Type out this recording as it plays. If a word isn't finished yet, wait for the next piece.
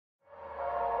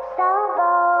so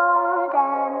bold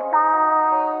and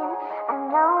fine. I've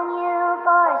known you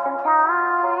for some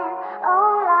time.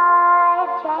 Oh,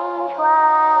 life changed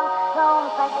while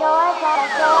roams like yours,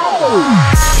 like yours.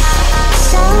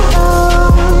 So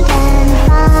bold and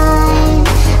fine.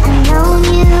 I've known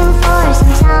you for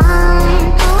some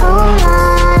time. Oh,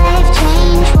 life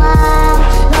changed while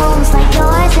roams like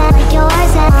yours, like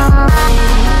yours.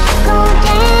 Go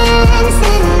dance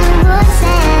in the woods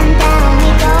and down we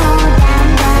go, down,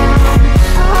 down.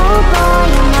 Oh boy,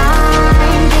 you're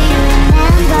mine. Do you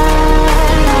remember that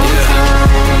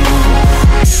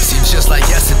time? Seems just like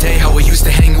yesterday how we used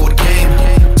to hang old game,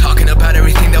 talking about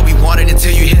everything that we wanted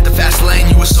until you hit the fast lane.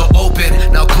 You were so open,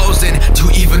 now closing. Do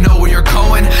you even know where you're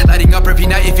going? Lighting up every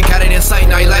night if you got it in sight.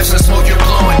 Now your life's in the smoke, you're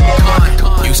glowing.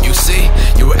 Gone. You see,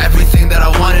 you were everything that I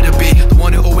wanted to be, the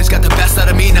one who always got the best out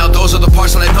of me. Now those are the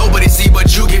parts that nobody see,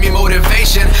 but you gave me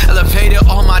motivation, elevated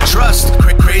all my trust.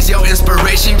 Crazy how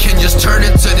inspiration can just turn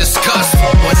into disgust.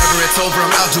 Whenever it's over,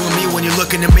 I'm out doing me. When you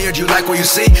look in the mirror, do you like what you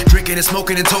see? Drinking and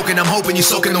smoking and toking, I'm hoping you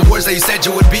soak in the words that you said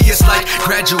you would be. It's like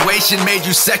graduation made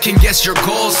you second guess your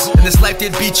goals, and this life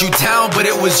did beat you down, but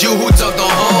it was you who dug the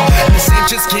hole. And the same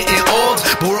shit's getting old,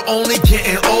 but we're only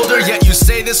getting older. Yet you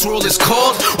say this world is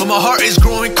cold, well my heart is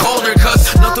growing colder,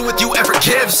 cause nothing with you ever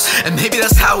gives, and maybe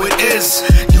that's how it is.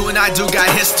 You and I do got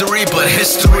history, but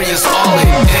history is all it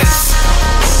is.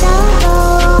 So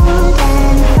bold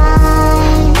and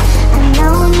fine. I've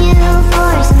known you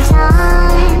for some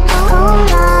time. Oh,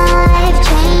 life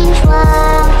changed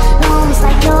while roams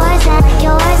like yours, like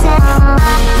yours.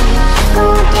 Go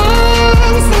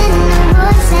dance in the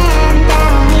woods and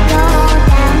down we go,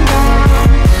 down, down.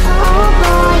 Oh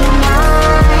boy, you're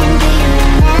mine. Do you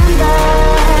remember that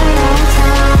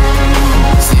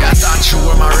time? See, I thought you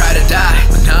were my ride or die,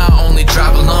 but now I only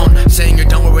drive alone. Saying you're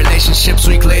done with relationships,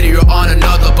 week later you're on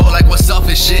another boat. Like what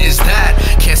selfish shit is that?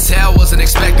 Can't say I wasn't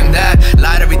expecting that.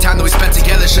 Lied every time that we spent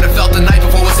together, should've felt the night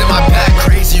before it was in my back.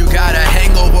 Crazy, you got a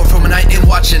hangover from a night in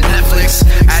watching Netflix.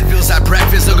 Advils at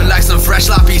breakfast, looking like some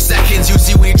fresh sloppy seconds. You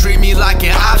see, when you treat me like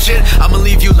an option, I'ma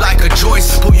leave you like a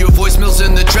choice. Put your voicemails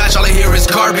in the trash, all I hear is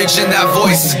garbage in that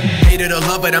voice. Hate it or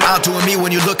love it, I'm out doing me.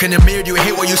 When you look in the mirror, do you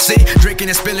hate what you see? Drinking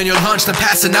and spilling your lunch, then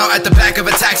passing out at the back of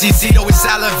a taxi seat. Always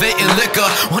salivating liquor,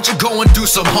 why don't you go and do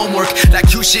some homework? That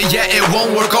cute shit, yeah, it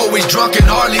won't work. Always drunk and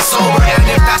hardly sober. And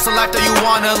if that's the life that you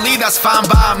wanna lead, that's fine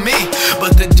by me.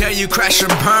 But the day you crash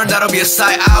and burn, that'll be a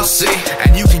sight I'll see.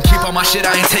 And you can keep all my shit,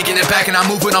 I ain't taking it back. And I'm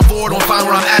moving on forward, won't find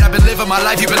where I'm at. I've been living my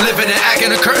life, you've been living it, acting.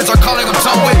 The curtains are calling, I'm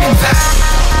done with that.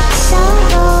 So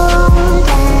bold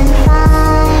and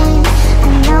fine.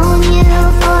 I've known you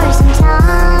for some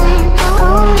time.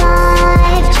 Oh,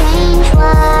 life changed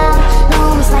while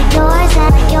roams like yours,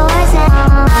 like yours.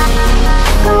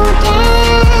 Go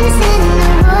dance in the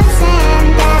woods and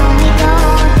down we go,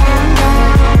 down,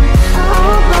 down.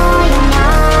 Oh boy, you're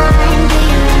mine. Do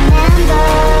you remember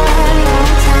that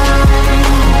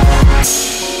time?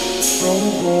 So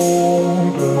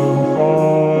bold and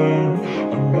fine.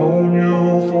 I've known you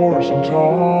for some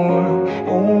time.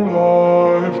 Oh,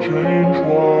 life changed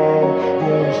while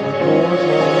roams like yours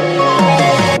and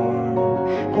mine.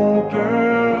 Go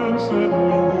dance in the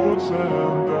woods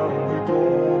and down we go.